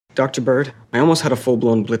Dr. Bird, I almost had a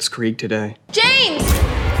full-blown blitzkrieg today. James!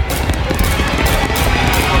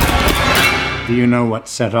 Do you know what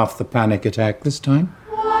set off the panic attack this time?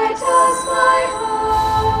 Why does my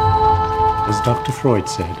heart... As Dr. Freud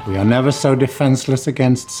said, we are never so defenseless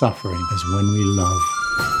against suffering as when we love.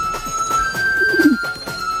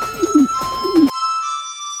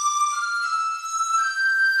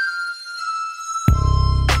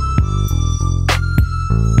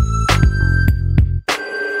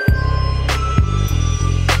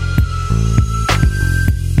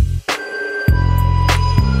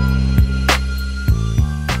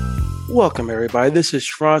 Welcome, everybody. This is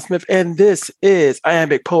Sharon Smith, and this is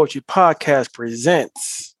Iambic Poetry Podcast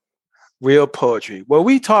presents Real Poetry, where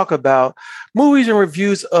we talk about movies and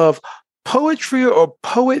reviews of poetry or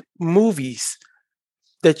poet movies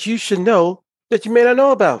that you should know that you may not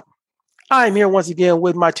know about. I'm here once again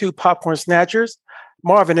with my two popcorn snatchers,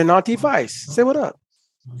 Marvin and Auntie Vice. Say what up.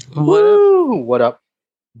 What up?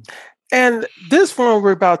 And this one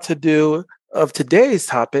we're about to do of today's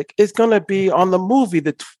topic is going to be on the movie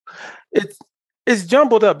that it's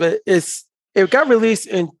jumbled up, but it got released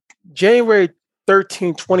in January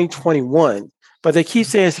 13, 2021, but they keep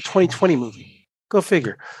saying it's a 2020 movie. Go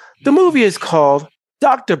figure. The movie is called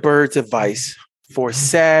Dr. Bird's Advice for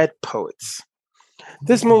Sad Poets.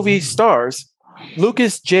 This movie stars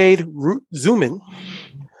Lucas Jade Zuman,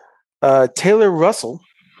 Taylor Russell,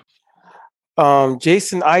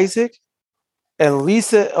 Jason Isaac, and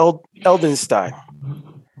Lisa Eldenstein.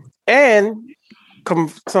 And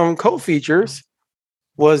some co-features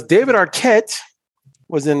was David Arquette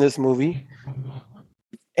was in this movie,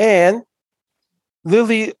 and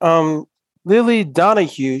Lily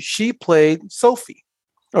Donahue. She played Sophie,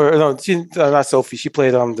 or no, not Sophie. She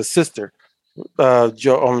played the sister,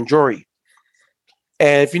 Jory.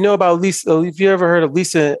 And if you know about Lisa, if you ever heard of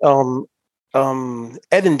Lisa Eldenstein,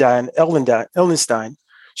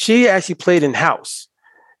 she actually played in House.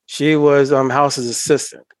 She was House's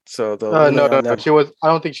assistant. So no, she was. I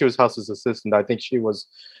don't think she was House's assistant. I think she was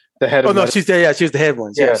the head. Oh no, she was the head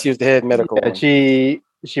one. Yeah, she was the head medical. Yeah, one.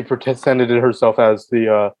 she presented herself as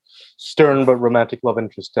the stern but romantic love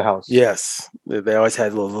interest to House. Yes, they always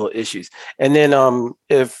had little issues. And then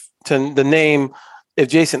if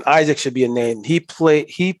Jason Isaac should be a name, he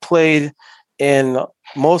played in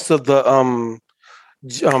most of the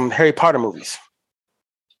Harry Potter movies.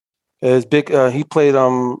 His big he played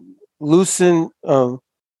Lucian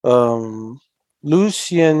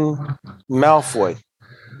Malfoy.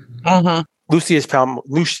 Uh-huh. Lucius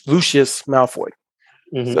Malfoy.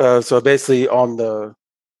 Mm-hmm. So basically I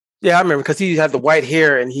remember because he had the white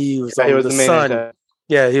hair and he was the son.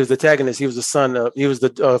 Yeah, he was the antagonist. He was the son of. He was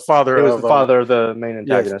the father. He was the father of the main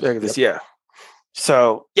antagonist. Yeah.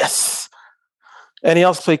 So yes, and he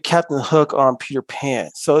also played Captain Hook on Peter Pan.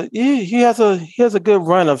 So he has a good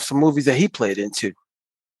run of some movies that he played into.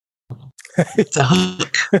 It's a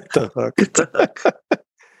hook. It's a hook.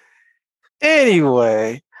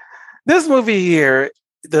 Anyway, this movie here,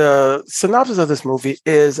 the synopsis of this movie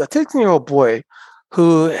is a 16-year-old boy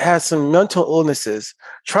who has some mental illnesses,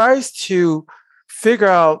 tries to figure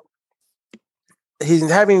out he's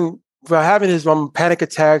having his panic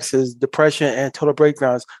attacks, his depression, and total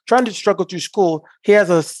breakdowns, trying to struggle through school. He has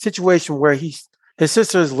a situation where his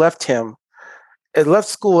sister has left him, left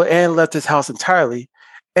school and left his house entirely.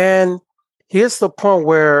 And he gets to the point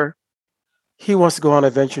where he wants to go on an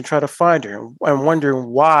adventure and try to find her and wondering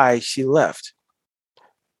why she left.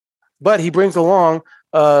 But he brings along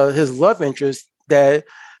his love interest that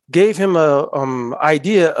gave him a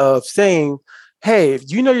idea of saying, hey, if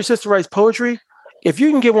you know your sister writes poetry, if you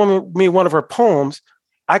can give me one of her poems,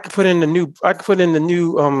 I could put in the new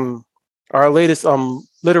our latest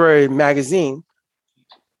literary magazine,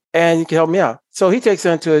 and you can help me out. So he takes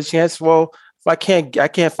it into a chance. Well, if I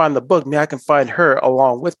can't find the book, maybe I can find her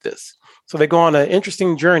along with this. So they go on an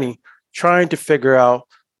interesting journey trying to figure out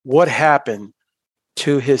what happened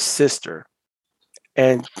to his sister.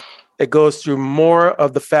 And it goes through more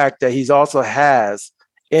of the fact that he's also has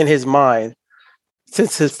in his mind,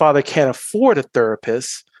 since his father can't afford a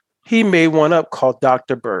therapist, he made one up called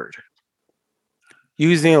Dr. Bird,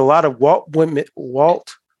 using a lot of Walt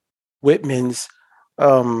Whitman's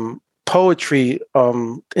poetry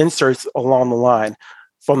inserts along the line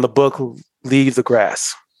from the book Leaves of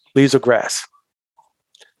Grass.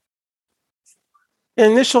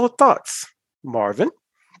 Initial thoughts, Marvin?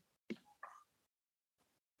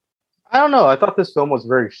 I don't know. I thought this film was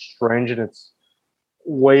very strange in its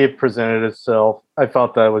way it presented itself. I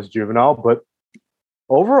felt that it was juvenile, but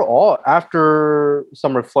overall, after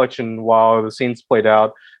some reflection while the scenes played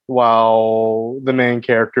out, while the main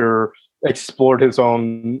character explored his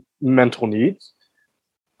own mental needs,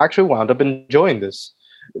 actually wound up enjoying this.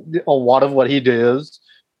 A lot of what he does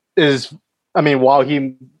is, I mean, while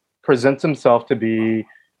he presents himself to be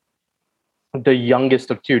the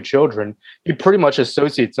youngest of two children, he pretty much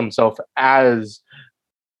associates himself as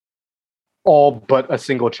all but a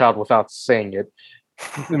single child without saying it,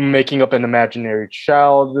 making up an imaginary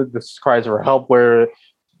child. This cries for help where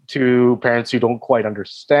to parents who don't quite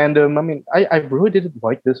understand him. I mean, I really did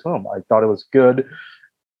like this film. I thought it was good.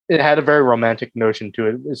 It had a very romantic notion to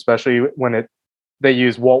it, especially when they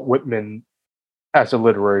use Walt Whitman as a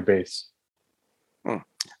literary base.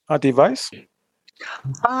 Device?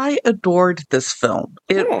 I adored this film.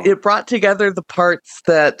 It brought together the parts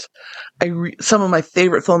that some of my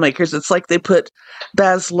favorite filmmakers. It's like they put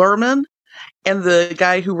Baz Luhrmann and the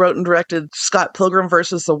guy who wrote and directed Scott Pilgrim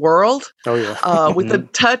versus the World. Oh yeah, with a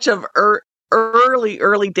touch of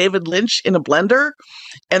early David Lynch in a blender,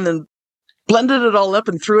 and then blended it all up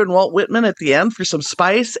and threw in Walt Whitman at the end for some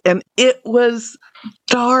spice, and it was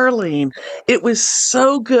darling. It was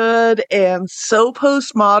so good and so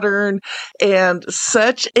postmodern and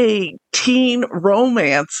such a teen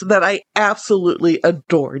romance that I absolutely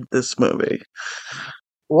adored this movie.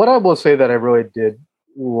 What I will say that I really did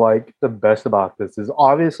like the best about this is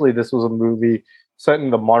obviously this was a movie set in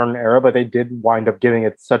the modern era, but they did wind up giving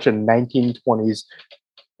it such a 1920s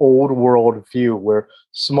old world view where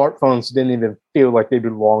smartphones didn't even feel like they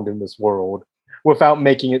belonged in this world without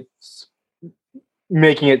making it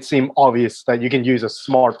seem obvious that you can use a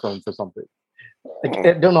smartphone for something.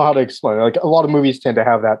 I don't know how to explain it. Like, a lot of movies tend to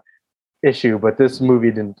have that issue, but this movie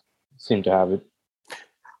didn't seem to have it.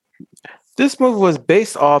 This movie was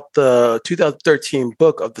based off the 2013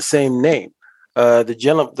 book of the same name.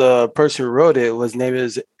 The person who wrote it was named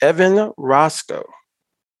as Evan Roscoe,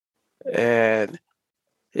 and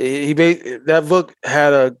that book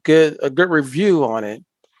had a good review on it,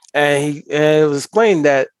 and it was explained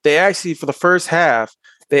that they actually, for the first half,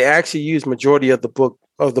 they actually used majority of the book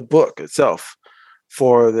itself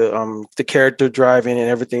for the character driving and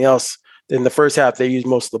everything else. In the first half, they used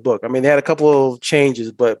most of the book. I mean, they had a couple of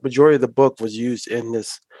changes, but majority of the book was used in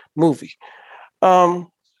this movie. So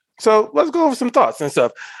let's go over some thoughts and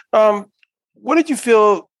stuff. What did you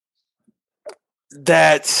feel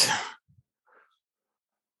that?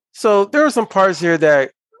 So there are some parts here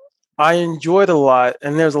that I enjoyed a lot,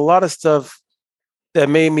 and there's a lot of stuff that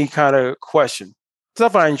made me kind of question.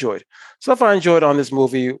 Stuff I enjoyed on this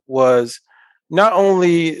movie was not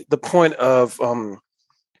only the point of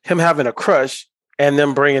him having a crush and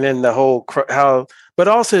then bringing in the whole but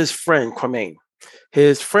also his friend Kwame,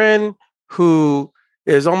 his friend who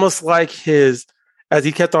is almost like as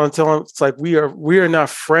he kept on telling, it's like we are not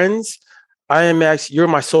friends. I am actually, you're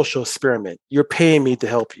my social experiment. You're paying me to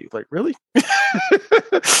help you. Like, really?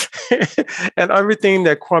 And everything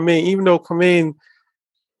that Kwame, even though Kwame,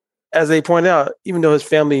 as they point out, even though his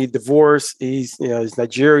family divorced, he's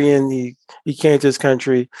Nigerian, he came to this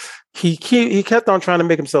country, he kept on trying to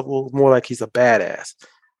make himself a little more like he's a badass.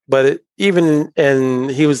 But he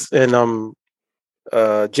was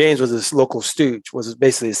James was his local stooge, was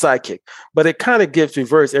basically a sidekick. But it kind of gets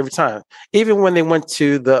reversed every time. Even when they went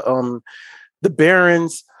to the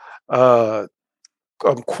Barons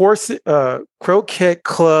croquet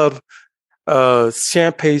club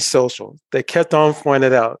champagne social, they kept on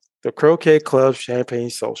pointing out the croquet club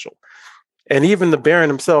champagne social, and even the Baron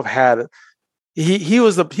himself had he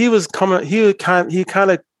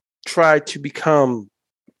kind of tried to become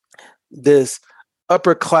this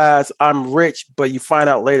upper class. I'm rich, but you find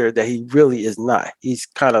out later that he really is not. He's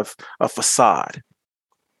kind of a facade.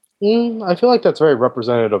 I feel like that's very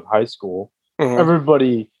representative of high school.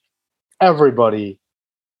 Mm-hmm. Everybody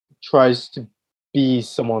tries to be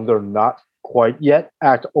someone they're not quite yet,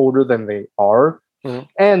 act older than they are. Mm-hmm.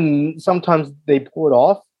 And sometimes they pull it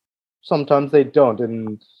off, sometimes they don't.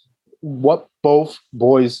 And what both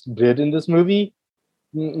boys did in this movie,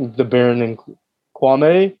 the Baron and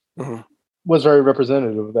Kwame, mm-hmm. was very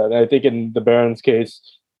representative of that. I think in the Baron's case,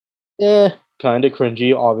 kind of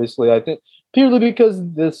cringy, obviously. I think purely because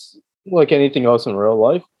this, like anything else in real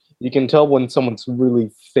life, you can tell when someone's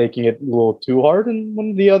really faking it a little too hard, and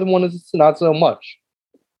when the other one is not so much.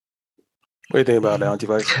 What do you think about that,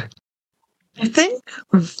 Device? I think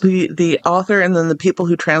the author and then the people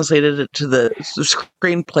who translated it to the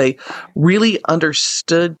screenplay really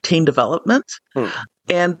understood teen development.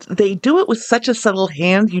 And they do it with such a subtle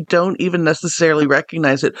hand, you don't even necessarily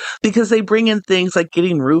recognize it, because they bring in things like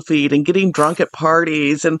getting roofied and getting drunk at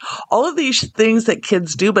parties and all of these things that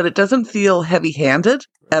kids do, but it doesn't feel heavy-handed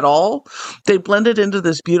at all. They blend it into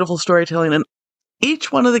this beautiful storytelling. And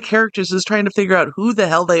each one of the characters is trying to figure out who the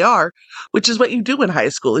hell they are, which is what you do in high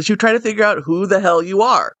school, is you try to figure out who the hell you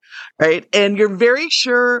are, right? And you're very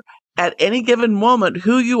sure at any given moment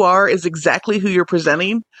who you are is exactly who you're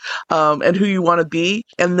presenting, and who you want to be.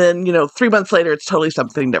 And then, 3 months later, it's totally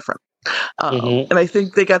something different. And I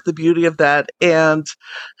think they got the beauty of that, and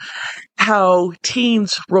how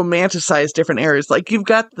teens romanticize different areas. Like, you've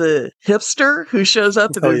got the hipster who shows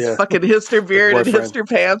up in his fucking hipster beard and hipster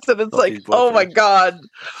pants, and it's like, oh my God,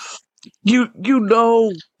 you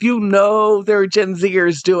know there are Gen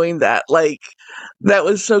Zers doing that. Like, that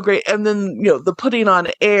was so great. And then, the putting on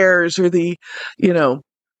airs, or the,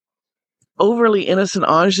 overly innocent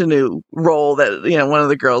ingenue role that, one of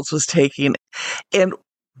the girls was taking. And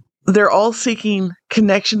they're all seeking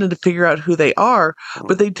connection and to figure out who they are,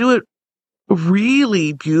 but they do it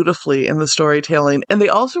really beautifully in the storytelling. And they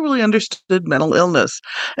also really understood mental illness.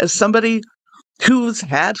 As somebody who's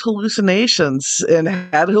had hallucinations and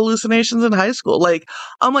had hallucinations in high school,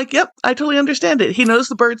 I'm like, yep, I totally understand it. He knows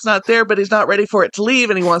the bird's not there, but he's not ready for it to leave,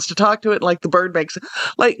 and he wants to talk to it. And the bird makes it.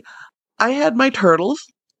 I had my turtles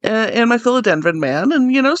and my philodendron man,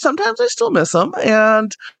 and sometimes I still miss them.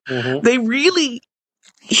 And they really,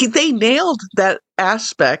 they nailed that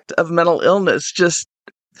aspect of mental illness,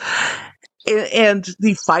 and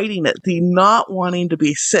the fighting it, the not wanting to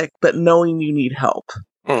be sick, but knowing you need help.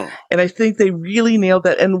 And I think they really nailed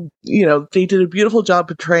that. And, they did a beautiful job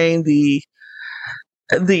portraying the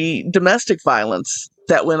domestic violence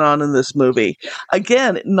that went on in this movie.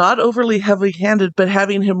 Again, not overly heavy-handed, but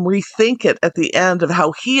having him rethink it at the end of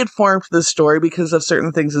how he had formed this story because of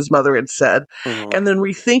certain things his mother had said, and then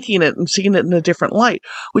rethinking it and seeing it in a different light,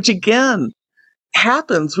 which again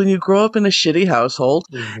happens when you grow up in a shitty household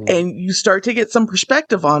and you start to get some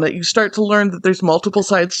perspective on it. You start to learn that there's multiple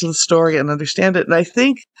sides to the story and understand it. And I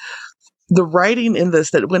think the writing in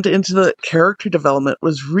this that went into the character development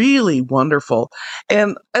was really wonderful.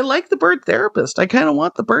 And I like the bird therapist. I kind of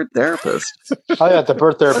want the bird therapist. Oh yeah, the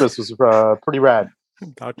bird therapist was pretty rad.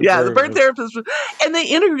 The bird therapist. And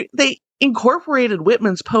they incorporated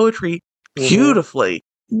Whitman's poetry beautifully,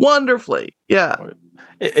 wonderfully. Yeah.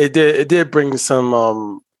 It did bring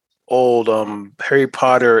some old Harry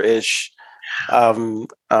Potter-ish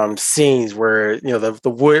scenes where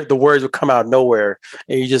the words would come out of nowhere,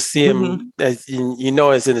 and you just see him as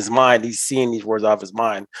it's in his mind. He's seeing these words off his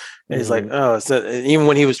mind, and he's like, oh. So, even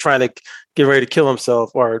when he was trying to get ready to kill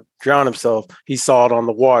himself or drown himself, he saw it on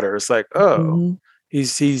the water. It's like, oh,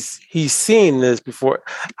 he's seen this before.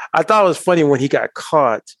 I thought it was funny when he got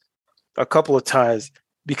caught a couple of times,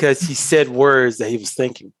 because he said words that he was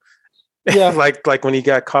thinking. Yeah. like when he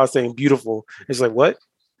got caught saying beautiful, it's like, what?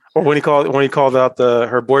 Or when he called out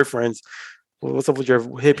her boyfriends, well, what's up with your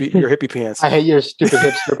hippie pants? I hate your stupid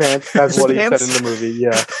hipster pants. That's what he said in the movie.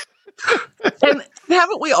 Yeah. And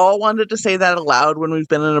haven't we all wanted to say that aloud when we've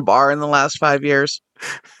been in a bar in the last 5 years?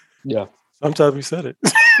 Yeah. Sometimes we said it.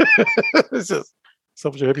 It's just, what's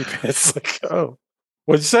up with your hippie pants? Like, oh,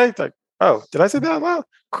 what'd you say? Like, oh, did I say that out loud?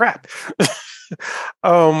 Crap.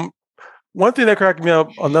 One thing that cracked me up,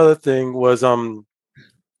 another thing was David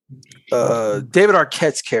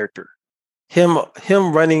Arquette's character, him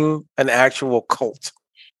running an actual cult,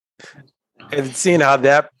 and seeing how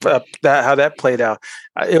that played out.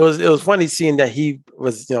 It was funny seeing that he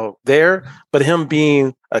was there, but him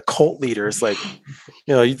being a cult leader, it's like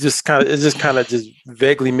it just kind of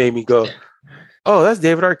vaguely made me go, oh, that's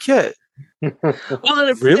David Arquette. Well,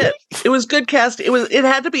 and Really? it was good cast. It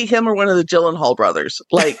had to be him or one of the Gyllenhaal brothers.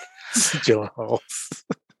 Like Gyllenhaal.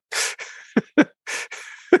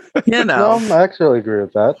 No, I actually agree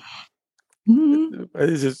with that.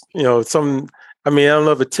 It's just I don't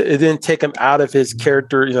know if it didn't take him out of his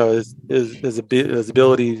character, his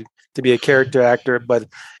ability to be a character actor, but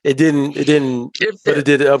it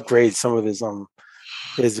did upgrade some of his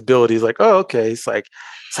abilities. Like, oh, okay, it's like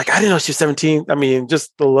I didn't know she was 17. I mean,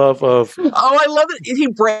 just the love of. Oh, I love it. He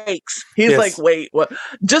breaks. He's like, wait, what?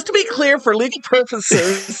 Just to be clear, for legal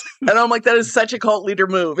purposes, and I'm like, that is such a cult leader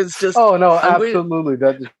move. It's just. Oh no, absolutely.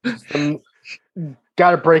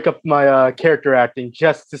 Got to break up my character acting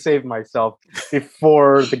just to save myself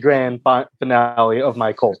before the grand finale of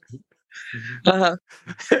my cult. Uh-huh.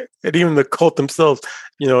 And even the cult themselves,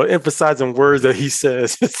 emphasizing words that he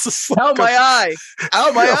says. It's just like, out my eye,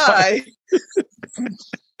 out my eye.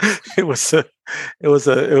 It was a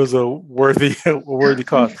worthy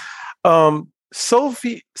cause.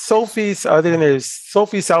 Sophie's I think there's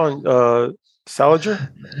Sophie Salinger,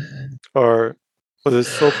 or was it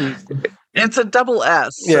Sophie? It's a double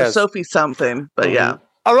S. So Yes. Sophie something, but yeah.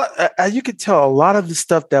 You could tell a lot of the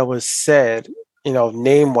stuff that was said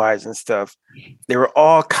name wise and stuff, they were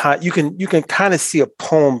all you can kind of see a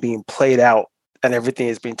poem being played out and everything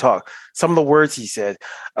is being taught. Some of the words he said,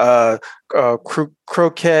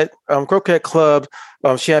 croquette club,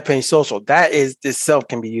 champagne social, that is itself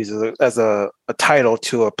can be used as a title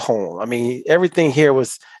to a poem. I mean, everything here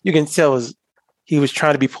you can tell he was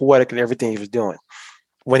trying to be poetic in everything he was doing.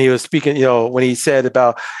 When he was speaking, when he said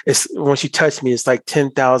about when she touched me, it's like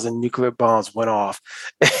 10,000 nuclear bombs went off.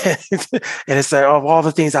 And it's like, of all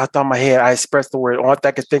the things I thought in my head, I expressed the word. All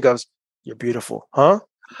I could think of is, you're beautiful. Huh?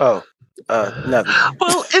 Oh, nothing.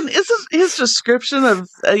 Well, and isn't his description of,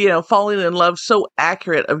 falling in love so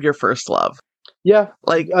accurate of your first love? Yeah.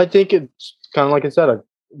 Like, I think it's kind of like I said,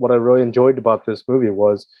 what I really enjoyed about this movie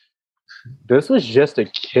was this was just a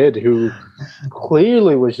kid who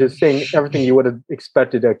clearly was just saying everything you would have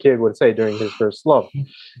expected a kid would say during his first love.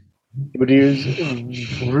 He would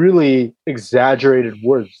use really exaggerated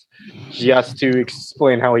words just to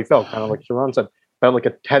explain how he felt, kind of like Sharon said. Felt like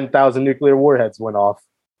 10,000 nuclear warheads went off.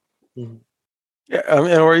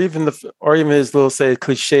 Yeah, or even his little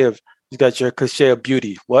cliche of, you got your cliche of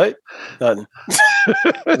beauty. What? Nothing.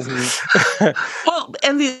 Well,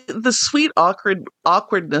 and the sweet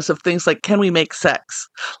awkwardness of things like, can we make sex?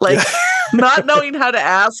 Like not knowing how to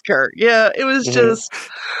ask her. Yeah, it was just,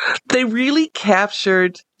 they really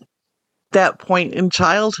captured that point in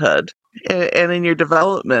childhood and in your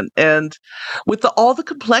development, and with all the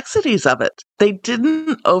complexities of it. They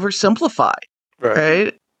didn't oversimplify,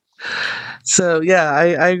 right? So yeah,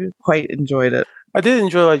 I quite enjoyed it. I did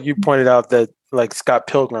enjoy, like you pointed out, that like Scott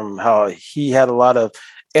Pilgrim, how he had a lot of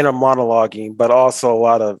inner monologuing, but also a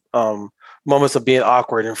lot of moments of being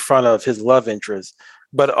awkward in front of his love interest,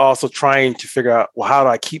 but also trying to figure out, well, how do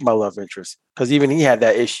I keep my love interest? Because even he had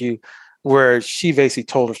that issue where she basically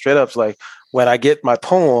told him straight up, like, when I get my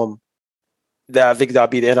poem, that I think that'll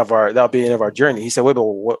be the end of our journey. He said, wait, but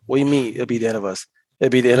what do you mean it'll be the end of us?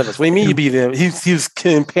 It'll be the end of us. What do you mean you'll be the end? He was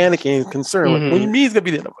panicking and concerned. Like, what do you mean it's gonna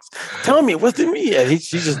be the end of us? Tell me, what's it mean? And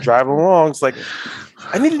she's just driving along. It's like,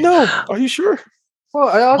 I need to know. Are you sure? Well,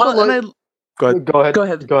 I also Go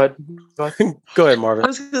ahead. Go ahead, Marvin. I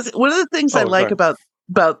was gonna say, one of the things I like about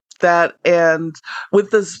that, and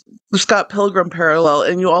with this Scott Pilgrim parallel,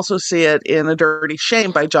 and you also see it in A Dirty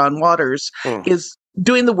Shame by John Waters, is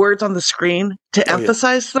doing the words on the screen to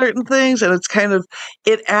emphasize certain things, and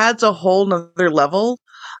it adds a whole nother level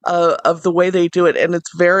of the way they do it, and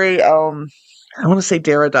it's very I want to say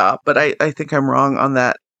Derrida, but I think I'm wrong on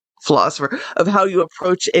that philosopher, of how you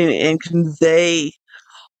approach and convey,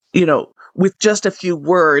 with just a few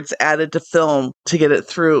words added to film to get it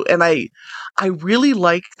through. And I really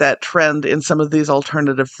like that trend in some of these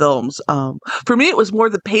alternative films. For me, it was more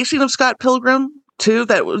the pacing of Scott Pilgrim too,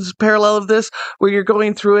 that was parallel of this, where you're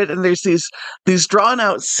going through it and there's these drawn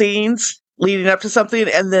out scenes leading up to something,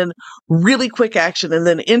 and then really quick action, and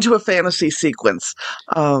then into a fantasy sequence.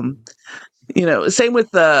 Same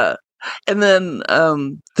with and then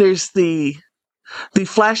there's the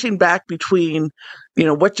flashing back between,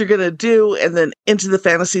 what you're going to do, and then into the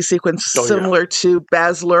fantasy sequence, similar to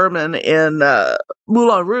Baz Luhrmann in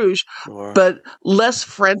Moulin Rouge, but less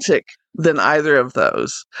frantic than either of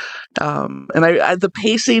those. And the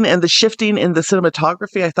pacing and the shifting in the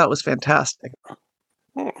cinematography, I thought was fantastic.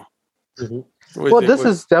 Well, this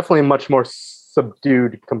is definitely much more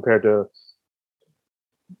subdued compared to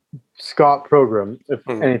Scott Pilgrim, if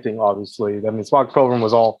anything, obviously. I mean, Scott Pilgrim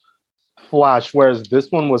was all flash, whereas this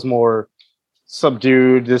one was more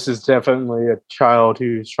subdued. This is definitely a child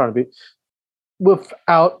who's trying to be,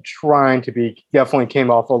 without trying to be, definitely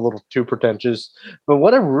came off a little too pretentious. But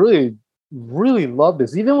what I really, really loved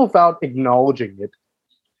is, even without acknowledging it,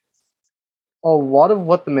 a lot of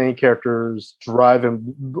what the main characters drive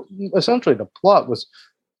and essentially the plot was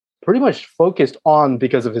pretty much focused on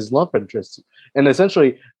because of his love interests, and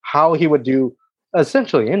essentially how he would do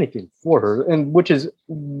essentially anything for her, and which is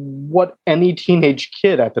what any teenage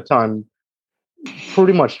kid at the time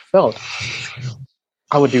pretty much felt.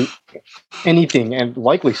 I would do anything, and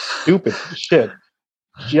likely stupid shit,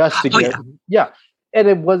 just to get And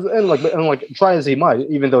it was, and like try as he might,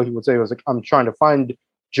 even though he would say it was like, I'm trying to find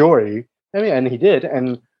Jory. I mean, and he did,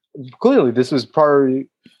 and clearly this was probably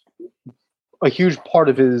a huge part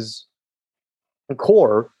of his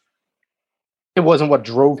core. It wasn't what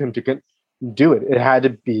drove him to do it. It had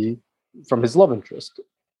to be from his love interest.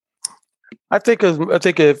 I think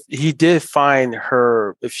if he did find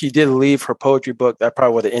her, if she did leave her poetry book, that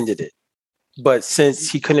probably would have ended it. But since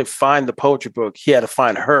he couldn't find the poetry book, he had to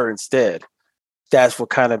find her instead. That's what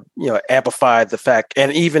kind of, amplified the fact.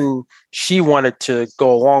 And even she wanted to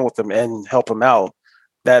go along with him and help him out.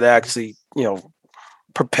 That actually,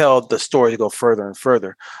 propelled the story to go further and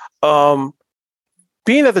further.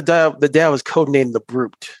 Being that the dad was codenamed the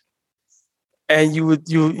Brute, and you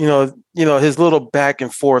know his little back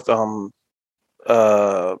and forth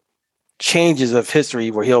changes of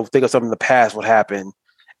history where he'll think of something in the past, what happened,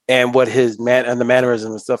 and what his the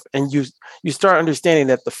mannerisms and stuff, and you start understanding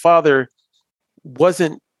that the father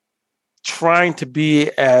wasn't trying to be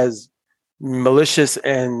as malicious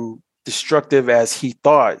and destructive as he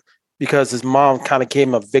thought, because his mom kind of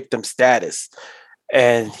came of victim status,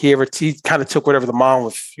 and he kind of took whatever the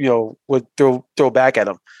mom would throw back at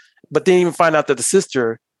him, but then even find out that the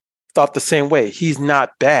sister thought the same way. He's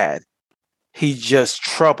not bad, he's just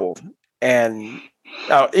troubled. And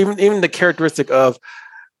even the characteristic of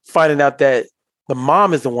finding out that the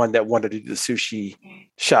mom is the one that wanted to do the sushi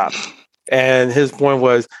shop, and his point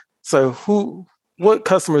was, so what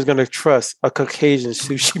customer is going to trust a Caucasian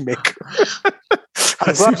sushi maker?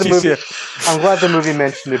 I'm glad the movie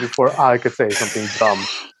mentioned it before I could say something dumb.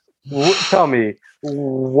 Tell me,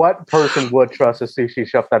 what person would trust a sushi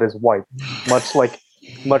chef that is white? Much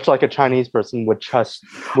like a Chinese person would trust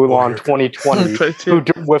Mulan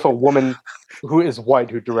 2020 with a woman who is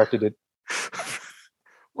white who directed it.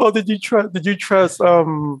 Well, did you trust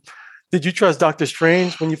Doctor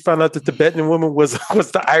Strange when you found out the Tibetan woman was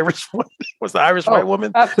the Irish one? Was the Irish white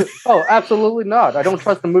woman? Absolutely not. I don't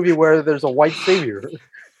trust a movie where there's a white savior.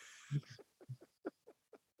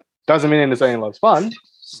 Doesn't mean Insane Love's fun.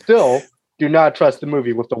 Still, do not trust the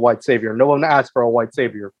movie with the white savior. No one asked for a white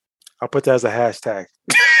savior. I'll put that as a hashtag.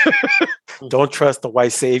 Don't trust the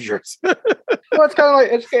white saviors. Well, it's kind of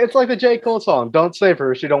like it's like the J. Cole song. Don't save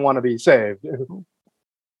her; she don't want to be saved.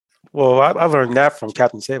 Well, I learned that from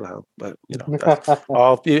Captain Save-A-Ho, but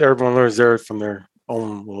everyone learns theirs from their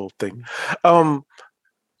own little thing.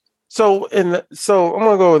 So I'm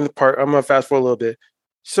gonna go in the part. I'm gonna fast forward a little bit.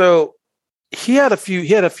 So he had a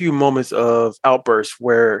few moments of outbursts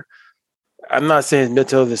where, I'm not saying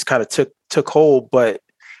mental illness kind of took hold, but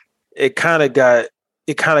it kind of got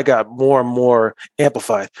more and more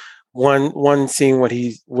amplified. One scene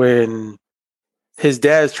when his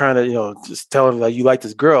dad's trying to, just tell him, like, you like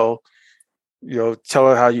this girl, tell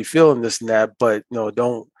her how you feel and this and that, but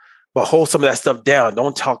but hold some of that stuff down.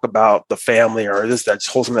 Don't talk about the family or this, that.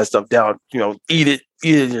 Just hold some of that stuff down. Eat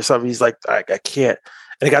it or something. He's like, I can't.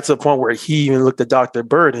 And it got to the point where he even looked at Dr.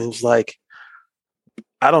 Bird and was like,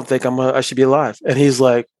 I don't think I should be alive. And he's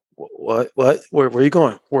like, what? Where are you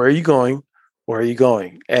going? Where are you going? Where are you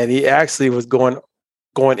going? And he actually was going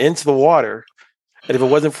into the water. And if it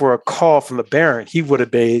wasn't for a call from the Baron, he would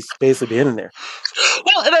have basically been in there.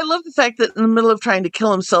 Well, and I love the fact that in the middle of trying to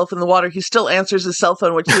kill himself in the water, he still answers his cell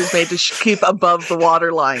phone, which he was made to keep above the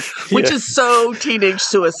water line, which is so teenage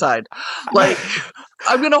suicide. Like,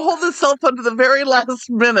 I'm going to hold this cell phone to the very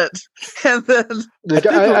last minute. And then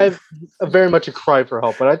I very much a cry for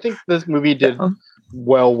help, but I think this movie did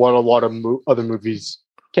well what a lot of other movies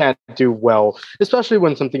can't do well, especially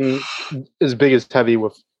when something as big as heavy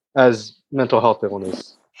as mental health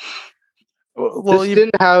illness. Well, this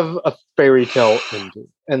didn't have a fairy tale ending,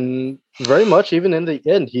 and very much even in the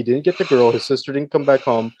end, he didn't get the girl. His sister didn't come back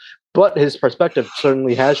home, but his perspective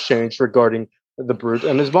certainly has changed regarding the Brute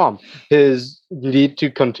and his mom. His need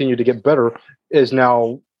to continue to get better is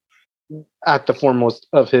now at the foremost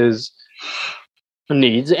of his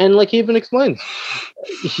needs, and like he even explains,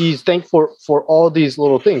 he's thankful for all these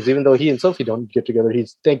little things. Even though he and Sophie don't get together,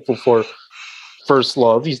 he's thankful for first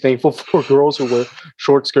love. He's thankful for girls who wear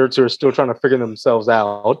short skirts who are still trying to figure themselves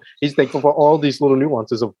out. He's thankful for all these little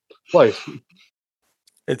nuances of life.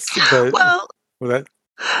 And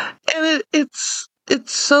it's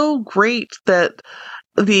so great that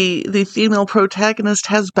the female protagonist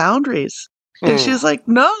has boundaries, and she's like,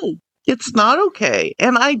 no, it's not okay,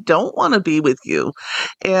 and I don't want to be with you.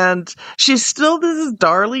 And she's still this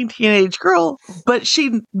darling teenage girl, but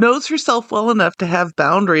she knows herself well enough to have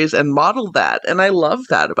boundaries and model that. And I love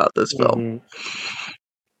that about this film.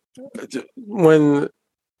 When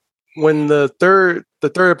the third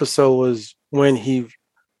episode was when he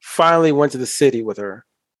finally went to the city with her,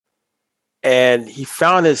 and he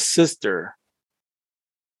found his sister.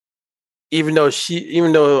 Even though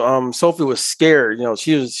Sophie was scared,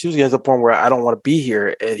 she was getting to the point where I don't want to be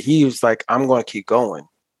here, and he was like, I'm going to keep going,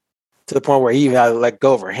 to the point where he even had to let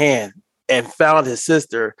go of her hand and found his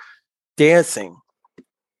sister dancing,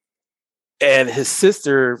 and her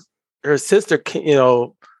sister, I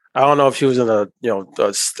don't know if she was in a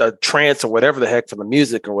trance or whatever the heck from the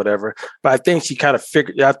music or whatever, but I think she kind of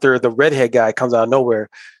figured after the redhead guy comes out of nowhere,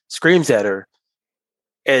 screams at her.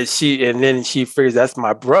 And then she figures that's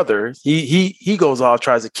my brother. He goes off,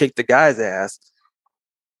 tries to kick the guy's ass.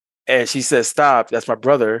 and she says, "Stop! That's my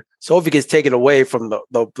brother." Sophie gets taken away from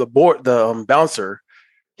the bouncer.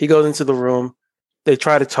 He goes into the room. They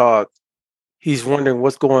try to talk. He's wondering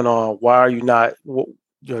what's going on. Why are you not?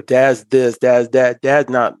 Dad's this, dad's that. That's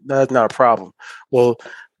not a problem. Well,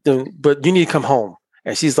 but you need to come home.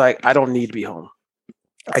 And she's like, I don't need to be home.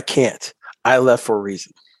 I can't. I left for a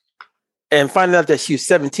reason. And finding out that she was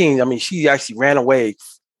 17, I mean, she actually ran away.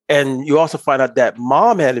 And you also find out that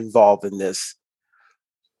mom had involved in this.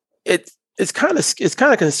 It's kind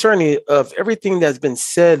of concerning of everything that's been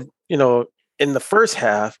said, in the first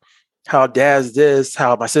half, how dad's this,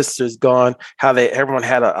 how my sister's gone, how everyone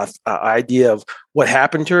had a idea of what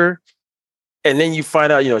happened to her. And then you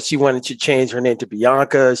find out, she wanted to change her name to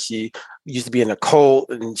Bianca. She used to be in a cult,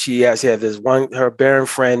 and she actually had her Baron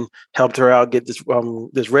friend helped her out, get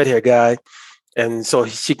this red hair guy. And so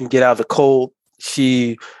she can get out of the cult.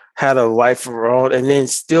 She had a life of her own, and then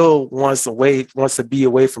still wants to be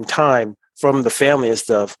away from time, from the family and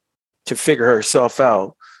stuff, to figure herself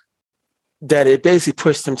out. That it basically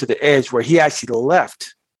pushed him to the edge where he actually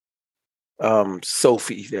left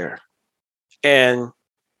Sophie there. And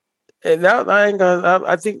that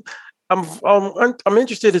I think I'm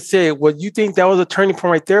interested to say, what you think that was a turning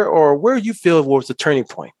point right there, or where you feel was the turning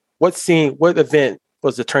point? What event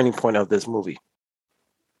was the turning point of this movie?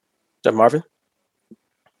 Is that Marvin?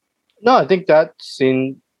 No, I think that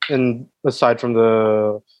scene, and aside from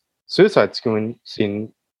the suicide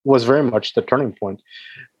scene, was very much the turning point.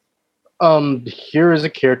 Here is a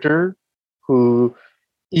character who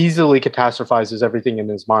easily catastrophizes everything in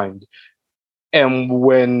his mind. And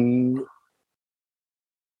when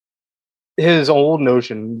his old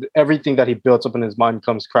notion, everything that he built up in his mind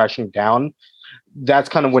comes crashing down, that's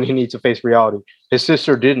kind of when he needs to face reality. His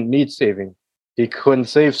sister didn't need saving. He couldn't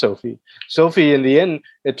save Sophie. Sophie, in the end,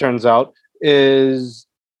 it turns out, is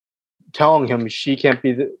telling him she can't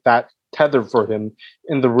be that tether for him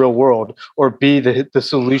in the real world, or be the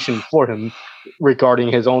solution for him regarding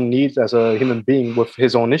his own needs as a human being with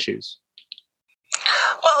his own issues.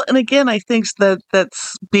 Well, and again, I think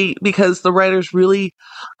that's because the writers really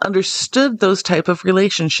understood those type of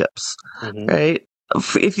relationships, right?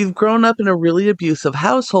 If you've grown up in a really abusive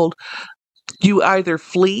household, you either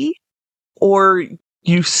flee or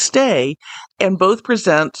you stay, and both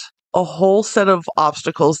present a whole set of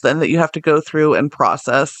obstacles then that you have to go through and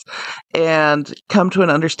process and come to an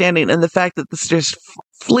understanding. And the fact that the sister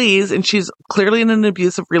flees, and she's clearly in an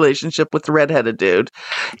abusive relationship with the redheaded dude,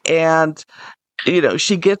 and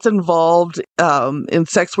she gets involved in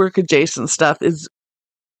sex work adjacent stuff, is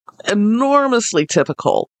enormously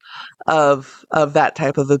typical of that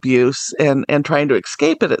type of abuse, and trying to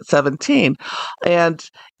escape it at 17, and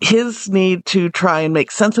his need to try and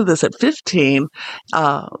make sense of this at 15,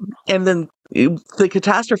 and then the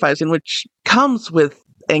catastrophizing, which comes with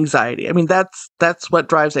anxiety. I mean, that's what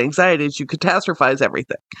drives anxiety, is you catastrophize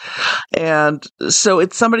everything. And so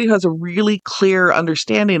it's somebody who has a really clear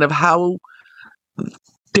understanding of how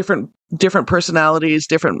different personalities,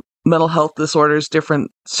 different mental health disorders,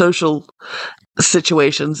 different social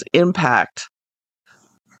situations impact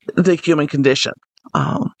the human condition.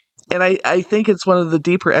 And I think it's one of the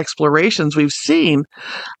deeper explorations we've seen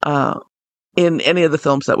in any of the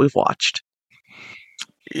films that we've watched.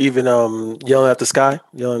 Even Yelling in the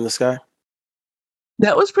Sky.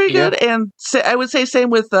 That was pretty good. And I would say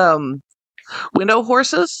same with Window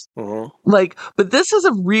Horses. But this is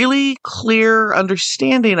a really clear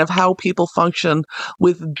understanding of how people function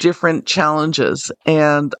with different challenges,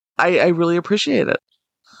 and I really appreciate it.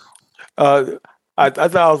 I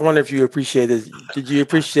thought, I was wondering if you appreciated. Did you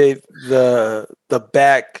appreciate the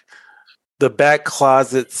back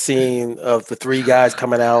closet scene of the three guys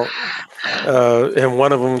coming out, and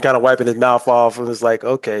one of them kind of wiping his mouth off, and was like,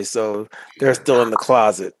 okay, so they're still in the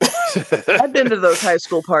closet. I've been to those high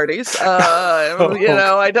school parties.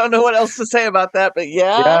 I don't know what else to say about that, but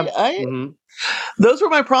those were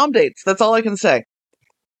my prom dates. That's all I can say.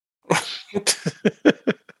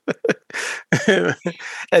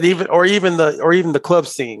 And even the club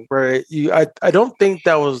scene where I don't think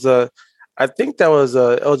that was I think that was an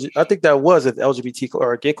LGBT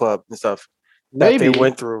or a gay club and stuff that they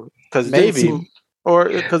went through, because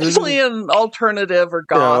because usually an alternative or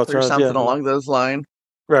goth or something along those lines.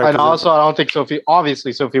 Right. And also, I don't think Sophie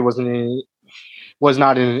was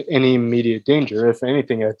not in any immediate danger. If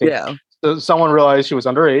anything, I think someone realized she was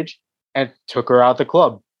underage and took her out the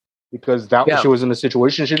club, because she was in a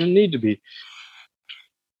situation she didn't need to be.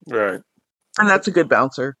 Right. And that's a good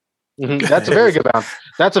bouncer. That's a very good bouncer.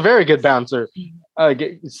 That's a very good bouncer.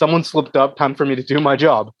 Someone slipped up. Time for me to do my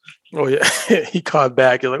job. Oh yeah, he called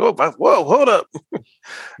back. You're like, whoa, hold up.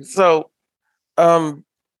 So,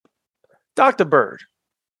 Dr. Bird,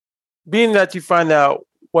 being that you find out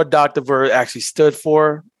what Dr. Bird actually stood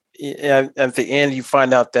for, and at the end you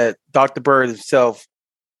find out that Dr. Bird himself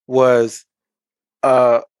was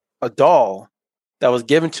a doll that was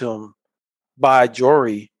given to him by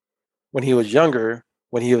Jory when he was younger,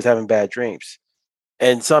 when he was having bad dreams.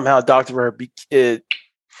 And somehow Dr. Bird, I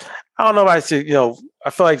don't know if I should, I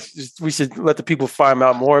feel like we should let the people find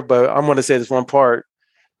out more, but I'm going to say this one part.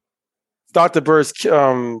 Dr. Bird's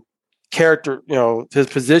character, his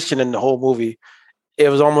position in the whole movie, it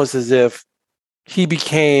was almost as if he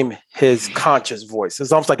became his conscious voice.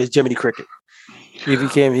 It's almost like his Jiminy Cricket.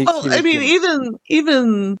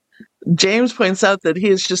 Even James points out that he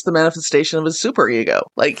is just the manifestation of his superego.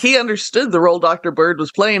 Like, he understood the role Dr. Bird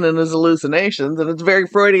was playing in his hallucinations, and it's a very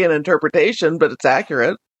Freudian interpretation, but it's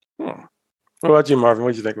accurate. What about you, Marvin?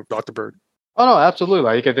 What did you think of Dr. Bird? Oh no, absolutely.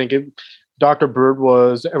 Like, I think Dr. Bird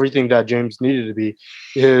was everything that James needed to be.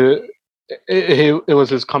 It was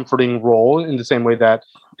his comforting role in the same way that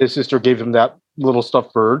his sister gave him that little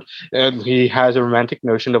stuffed bird, and he has a romantic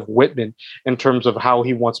notion of Whitman in terms of how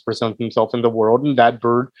he wants to present himself in the world, and that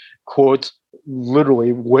bird quotes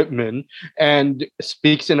literally Whitman and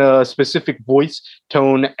speaks in a specific voice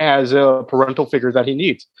tone as a parental figure that he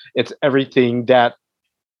needs. It's everything that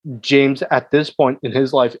James at this point in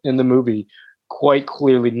his life in the movie quite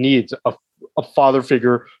clearly needs, a father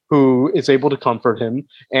figure who is able to comfort him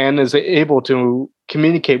and is able to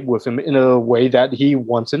communicate with him in a way that he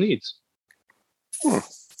wants and needs.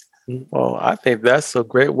 Well, I think that's a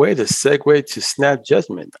great way to segue to Snap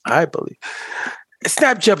Judgment, I believe.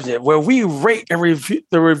 Snap Judgment, where we rate and review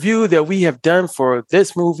the review that we have done for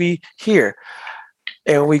this movie here.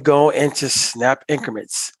 And we go into snap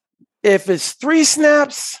increments. If it's 3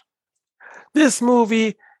 snaps, this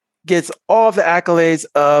movie gets all the accolades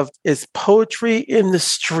of its poetry in the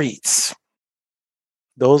streets.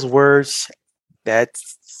 Those words that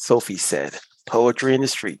Sophie said, poetry in the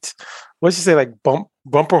streets. What'd she say, like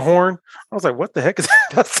bumper horn? I was like, what the heck is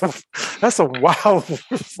that? That's a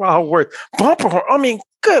wild word. Bumper horn. I mean,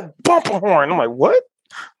 good bumper horn. I'm like, what?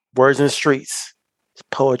 Words in the streets. It's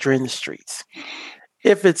poetry in the streets.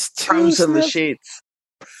 If it's 2 snaps, in the sheets.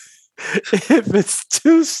 If it's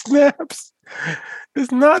 2 snaps,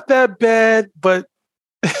 it's not that bad, but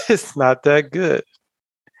it's not that good.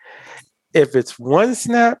 If it's 1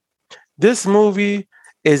 snap, this movie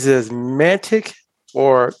is as romantic,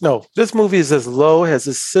 this movie is as low as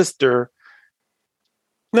his sister.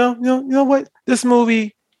 No, you know what? This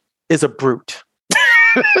movie is a brute.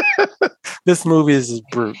 This movie is a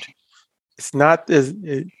brute. It's not as,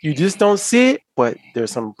 you just don't see it, but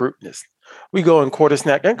there's some bruteness. We go in quarter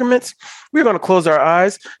snap increments. We're going to close our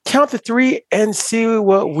eyes, count to 3, and see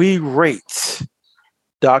what we rate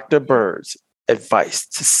Dr. Bird's advice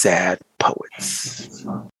to sad poets.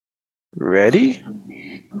 Ready?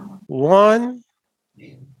 1,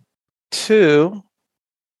 2,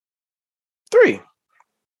 3.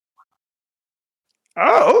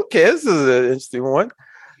 Oh, okay. This is an interesting one.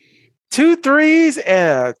 2 3s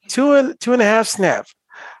and a 2.5 snap.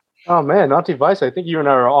 Oh man, Auntie Vice, I think you and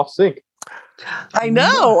I are off sync. I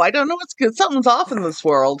know. I don't know what's good. Something's off in this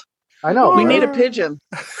world. I know. We need a pigeon.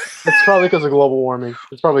 It's probably because of global warming.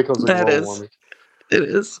 Warming. It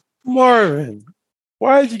is. Marvin,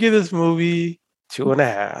 why did you give this movie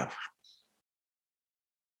 2.5?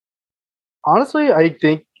 Honestly, I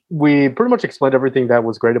think we pretty much explained everything that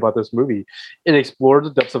was great about this movie. It explored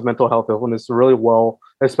the depths of mental health illness really well,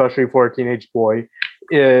 especially for a teenage boy.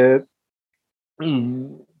 It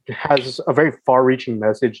has a very far-reaching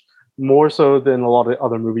message, more so than a lot of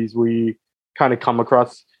other movies we kind of come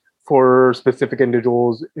across for specific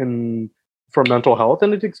individuals for mental health,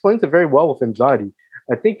 and it explains it very well with anxiety.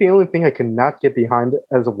 I think the only thing I could not get behind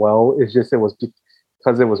as well is just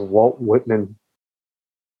because it was Walt Whitman.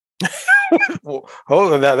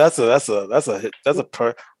 Hold on, that's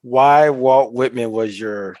a why Walt Whitman was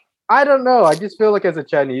your? I don't know. I just feel like as a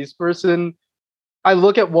Chinese person, I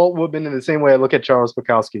look at Walt Whitman in the same way I look at Charles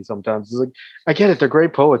Bukowski sometimes. It's like, I get it, they're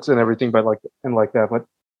great poets and everything, but like that. But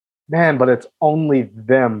man, but it's only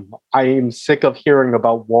them. I am sick of hearing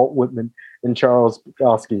about Walt Whitman and Charles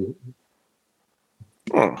Bukowski.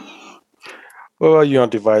 What about you on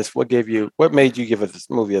Device? What made you give this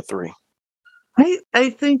movie a 3? I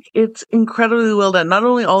think it's incredibly well done. Not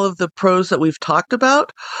only all of the pros that we've talked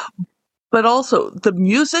about, but also the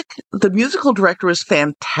music. The musical director is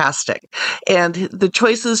fantastic. And the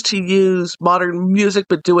choices to use modern music,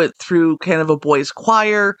 but do it through kind of a boys'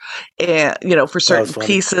 choir and, for certain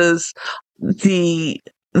pieces. The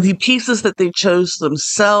the pieces that they chose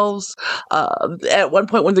themselves. At one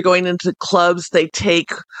point when they're going into clubs, they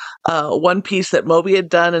take one piece that Moby had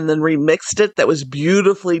done and then remixed it. That was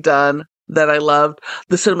beautifully done. That I loved.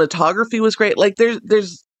 The cinematography was great. Like there's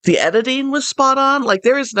the editing was spot on. Like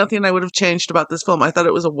there is nothing I would have changed about this film. I thought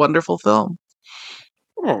it was a wonderful film.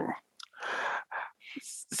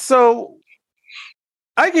 So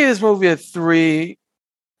I gave this movie a 3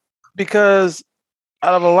 because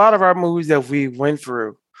out of a lot of our movies that we went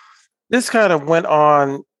through, this kind of went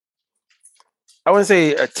on, I wouldn't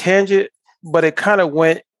say a tangent, but it kind of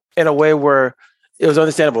went in a way where it was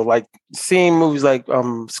understandable. Like seeing movies like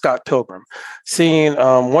Scott Pilgrim, seeing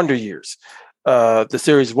Wonder Years, the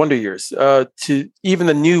series Wonder Years, to even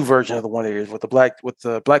the new version of the Wonder Years with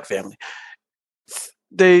the black family.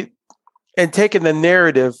 And taking the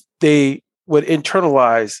narrative, they would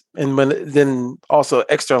internalize and then also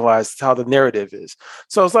externalize how the narrative is.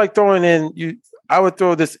 So it's like throwing in I would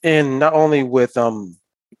throw this in not only with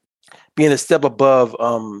being a step above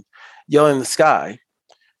Yelling in the Sky,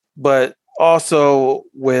 but also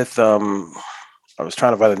with I was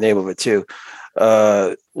trying to find the name of it too.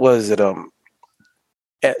 Was it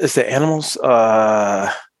is it Animals?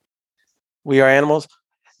 We Are Animals.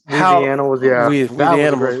 We the Animals, yeah. We the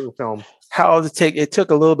Animals. Great film. How it took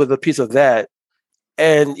a little bit of a piece of that,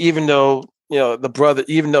 and even though the brother,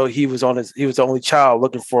 even though he was the only child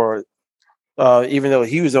looking for, even though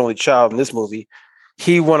he was the only child in this movie,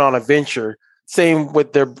 he went on a venture. Same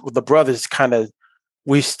with the brothers, kind of.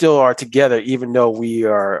 We still are together, even though we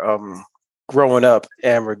are growing up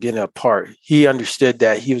and we're getting apart. He understood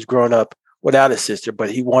that he was growing up without his sister, but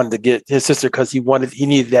he wanted to get his sister because he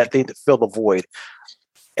needed that thing to fill the void.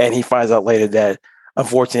 And he finds out later that,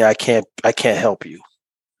 unfortunately, I can't help you.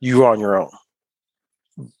 You're on your own,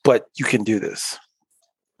 but you can do this.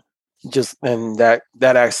 And that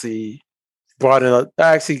actually brought in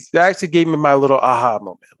that actually gave me my little aha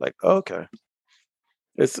moment. Like, okay,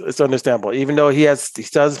 it's understandable. Even though he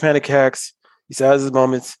still has his panic attacks, he still has his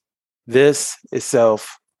moments. This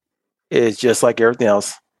itself is just like everything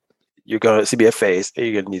else. You're going to be a phase, and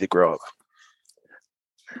you're going to need to grow up.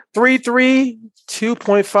 3.3,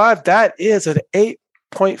 2.5. That is an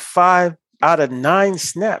 8.5 out of 9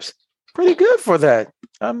 snaps. Pretty good for that.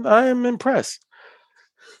 I am impressed.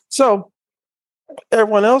 So,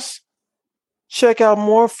 everyone else, check out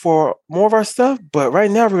more of our stuff. But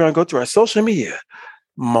right now, we're going to go to our social media.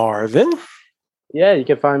 Marvin. Yeah, you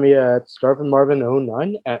can find me at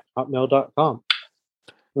starvinmarvin09 at hotmail.com.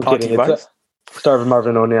 I'm kidding. It's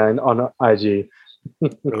starvinmarvin09 on IG.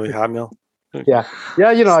 Really, Hotmail? Yeah,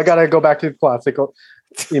 I gotta go back to the classic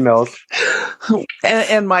emails.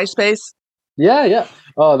 and MySpace. Yeah.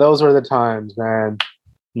 Oh, those were the times, man.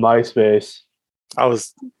 MySpace. I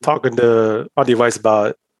was talking to Auntie Vice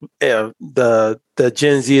about the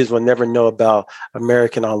Gen Zers will never know about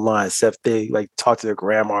American Online except they like talk to their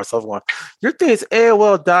grandma or something. Your thing is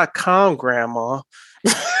AOL.com, grandma.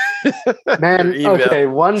 Man, okay.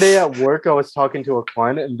 One day at work, I was talking to a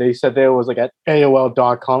client, and they said they was like at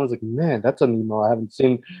AOL.com. I was like, man, that's an email I haven't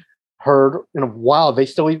heard in a while.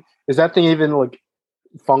 Is that thing even like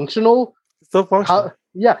functional? Still functional.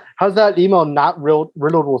 How's that email not riddled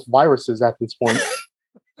with viruses at this point?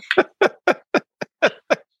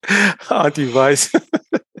 Auntie Vice.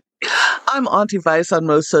 I'm Auntie Vice on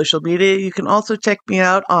most social media. You can also check me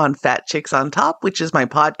out on Fat Chicks on Top, which is my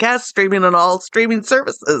podcast, streaming on all streaming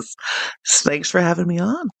services. Thanks for having me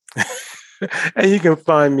on. And you can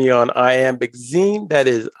find me on Iambic Zine. That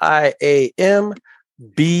is IAMBIC,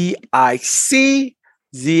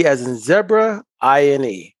 Z as in zebra,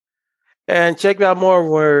 INE. And check out more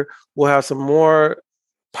where we'll have some more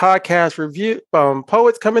podcast review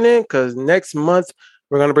poets coming in, because next month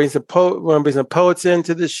we're going to bring some poets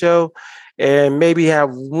into the show, and maybe have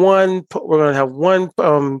one. We're going to have one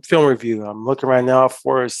film review. I'm looking right now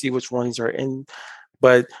to see which ones are in.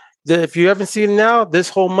 But if you haven't seen it now, this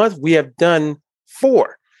whole month we have done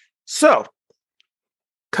 4. So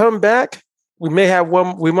come back. We may have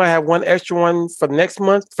one. We might have one extra one for next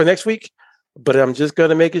week. But I'm just going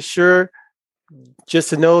to make it sure, just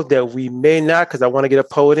to know that we may not, because I want to get a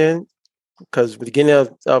poet in. Because the beginning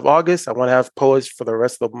of August, I want to have poets for the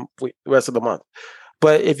rest of the month.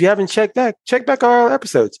 But if you haven't check back our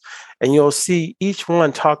episodes, and you'll see each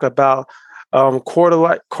one talk about quarter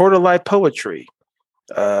life poetry.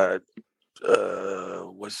 My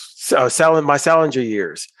Salinger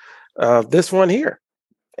years. This one here,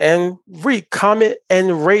 and comment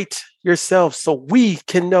and rate yourself so we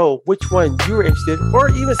can know which one you're interested in, or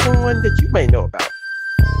even someone that you may know about.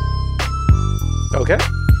 Okay.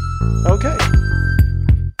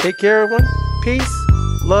 Take care, everyone. Peace,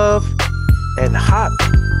 love, and hot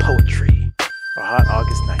poetry or hot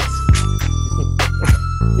August nights.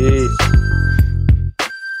 Peace.